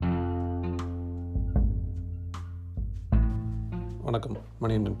வணக்கம்,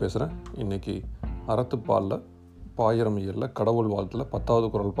 மணிகண்டன் பேசுகிறேன். இன்றைக்கி அறத்துப்பாலில் பாயிரமியலில் கடவுள் வாழ்த்தில் 10வது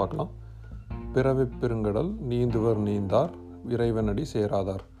குறள் பார்க்கலாம். பிறவி பெருங்கடல் நீந்துவர் நீந்தார் இறைவனடி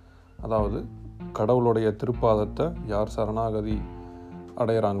சேராதார். அதாவது கடவுளுடைய திருப்பாதத்தை யார் சரணாகதி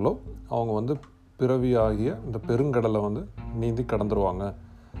அடைகிறாங்களோ அவங்க பிறவி ஆகிய இந்த பெருங்கடலை நீந்தி கடந்துருவாங்க.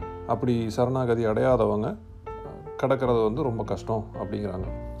 அப்படி சரணாகதி அடையாதவங்க கடக்கிறது ரொம்ப கஷ்டம் அப்படிங்கிறாங்க.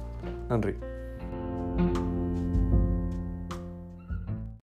 நன்றி.